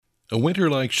A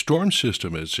winter-like storm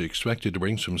system is expected to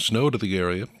bring some snow to the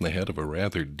area ahead of a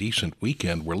rather decent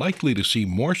weekend. We're likely to see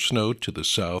more snow to the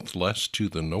south, less to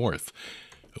the north.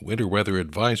 A winter weather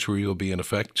advisory will be in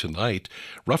effect tonight,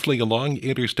 roughly along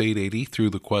Interstate 80 through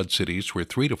the Quad Cities, where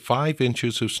 3 to 5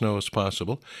 inches of snow is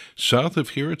possible. South of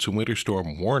here, it's a winter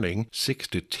storm warning, 6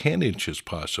 to 10 inches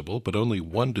possible, but only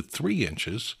 1 to 3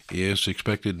 inches is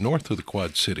expected north of the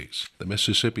Quad Cities. The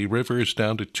Mississippi River is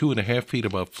down to 2.5 feet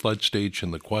above flood stage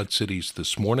in the Quad Cities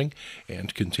this morning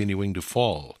and continuing to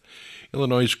fall.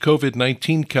 Illinois'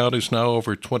 COVID-19 count is now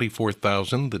over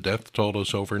 24,000. The death toll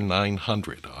is over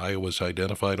 900. Iowa's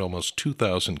identified almost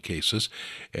 2,000 cases,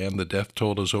 and the death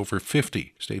toll is over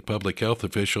 50. State public health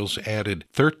officials added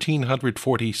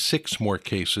 1,346 more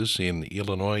cases in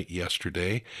Illinois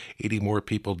yesterday. 80 more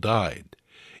people died.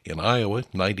 In Iowa,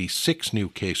 96 new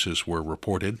cases were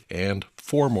reported, and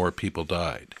 4 more people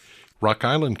died. Rock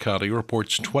Island County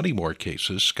reports 20 more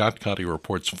cases. Scott County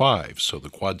reports 5, so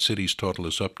the Quad Cities total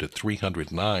is up to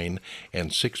 309,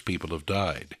 and 6 people have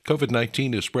died.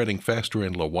 COVID-19 is spreading faster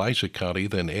in Louisa County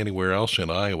than anywhere else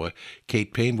in Iowa.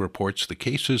 Kate Payne reports the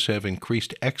cases have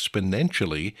increased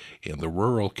exponentially in the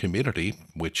rural community,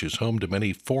 which is home to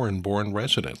many foreign-born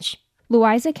residents.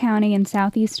 Louisa County in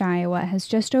southeast Iowa has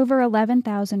just over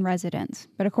 11,000 residents,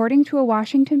 but according to a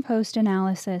Washington Post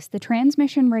analysis, the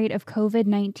transmission rate of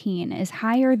COVID-19 is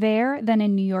higher there than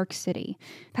in New York City.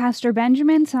 Pastor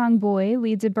Benjamin Songboy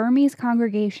leads a Burmese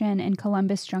congregation in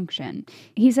Columbus Junction.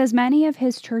 He says many of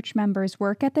his church members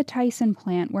work at the Tyson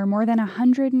plant where more than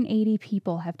 180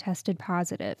 people have tested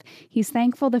positive. He's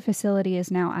thankful the facility is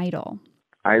now idle.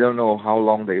 I don't know how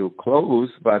long they will close,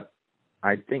 but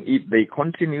I think if they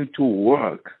continue to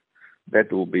work,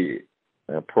 that will be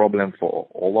a problem for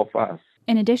all of us.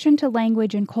 In addition to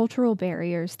language and cultural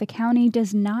barriers, the county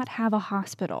does not have a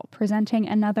hospital, presenting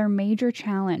another major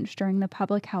challenge during the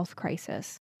public health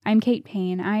crisis. I'm Kate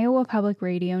Payne, Iowa Public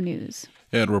Radio News.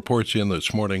 And reports in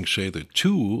this morning say that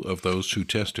 2 of those who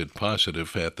tested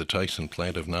positive at the Tyson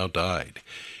plant have now died.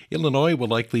 Illinois will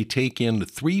likely take in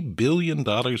 $3 billion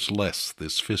less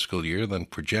this fiscal year than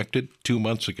projected 2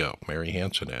 months ago. Mary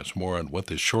Hansen has more on what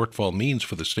this shortfall means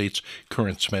for the state's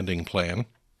current spending plan.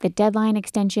 The deadline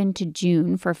extension to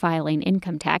June for filing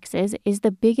income taxes is the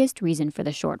biggest reason for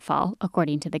the shortfall,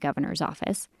 according to the governor's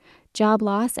office. Job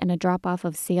loss and a drop-off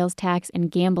of sales tax and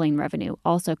gambling revenue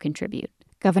also contribute.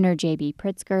 Governor J.B.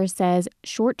 Pritzker says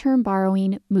short-term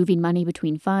borrowing, moving money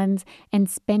between funds, and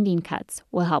spending cuts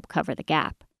will help cover the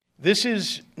gap. This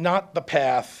is not the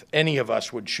path any of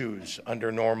us would choose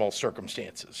under normal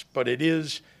circumstances, but it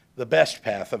is the best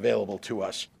path available to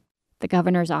us. The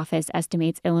governor's office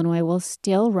estimates Illinois will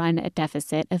still run a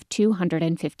deficit of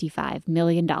 $255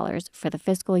 million for the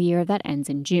fiscal year that ends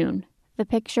in June. The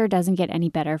picture doesn't get any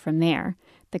better from there.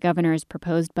 The governor's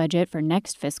proposed budget for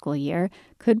next fiscal year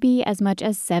could be as much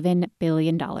as $7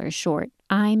 billion short.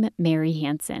 I'm Mary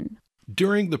Hansen.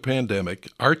 During the pandemic,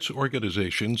 arts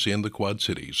organizations in the Quad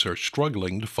Cities are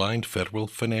struggling to find federal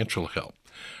financial help.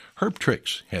 Herb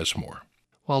Trix has more.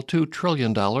 While $2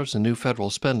 trillion in new federal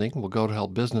spending will go to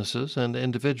help businesses and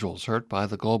individuals hurt by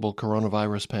the global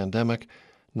coronavirus pandemic,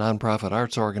 nonprofit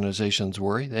arts organizations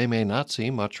worry they may not see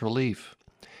much relief.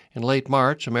 In late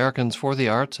March, Americans for the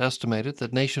Arts estimated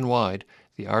that nationwide,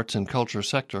 the arts and culture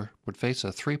sector would face a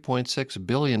 $3.6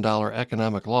 billion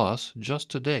economic loss just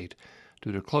to date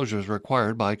due to closures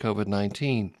required by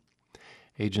COVID-19.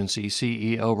 Agency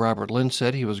CEO Robert Lynch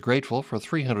said he was grateful for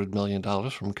 $300 million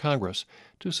from Congress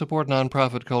to support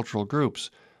nonprofit cultural groups,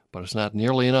 but it's not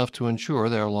nearly enough to ensure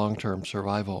their long-term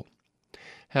survival.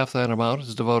 Half that amount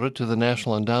is devoted to the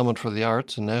National Endowment for the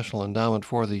Arts and National Endowment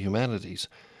for the Humanities,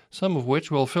 some of which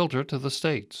will filter to the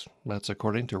states. That's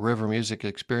according to River Music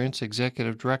Experience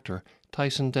Executive Director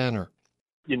Tyson Danner.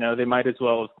 They might as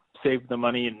well save the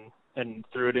money and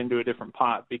threw it into a different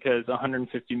pot, because $150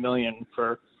 million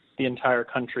for the entire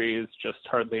country is just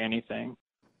hardly anything.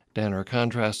 Danner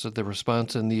contrasted the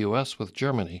response in the U.S. with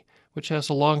Germany, which has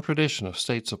a long tradition of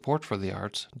state support for the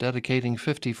arts, dedicating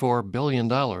 $54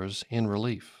 billion in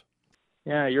relief.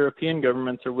 Yeah, European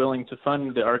governments are willing to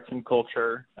fund the arts and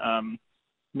culture.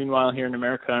 Meanwhile, here in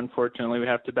America, unfortunately, we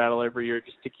have to battle every year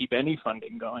just to keep any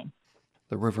funding going.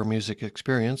 The River Music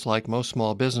Experience, like most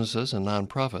small businesses and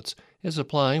nonprofits, is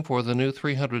applying for the new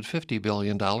 $350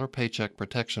 billion Paycheck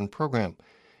Protection Program.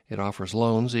 It offers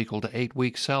loans equal to 8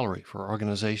 weeks' salary for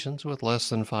organizations with less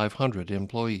than 500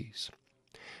 employees.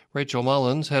 Rachel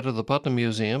Mullins, head of the Putnam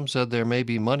Museum, said there may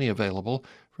be money available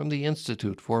from the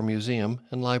Institute for Museum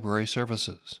and Library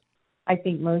Services. I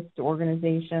think most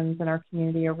organizations in our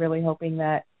community are really hoping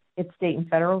that it's state and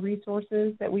federal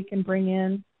resources that we can bring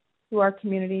in to our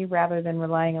community rather than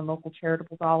relying on local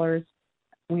charitable dollars.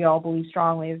 We all believe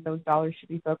strongly that those dollars should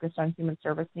be focused on human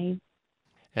service needs.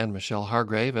 And Michelle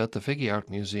Hargrave at the Figge Art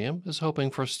Museum is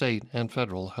hoping for state and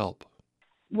federal help.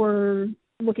 We're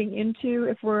looking into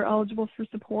if we're eligible for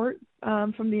support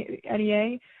from the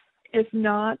NEA. If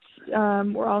not,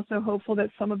 we're also hopeful that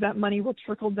some of that money will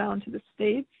trickle down to the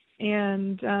states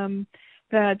and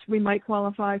that we might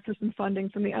qualify for some funding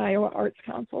from the Iowa Arts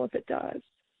Council if it does.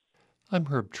 I'm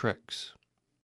Herb Trix.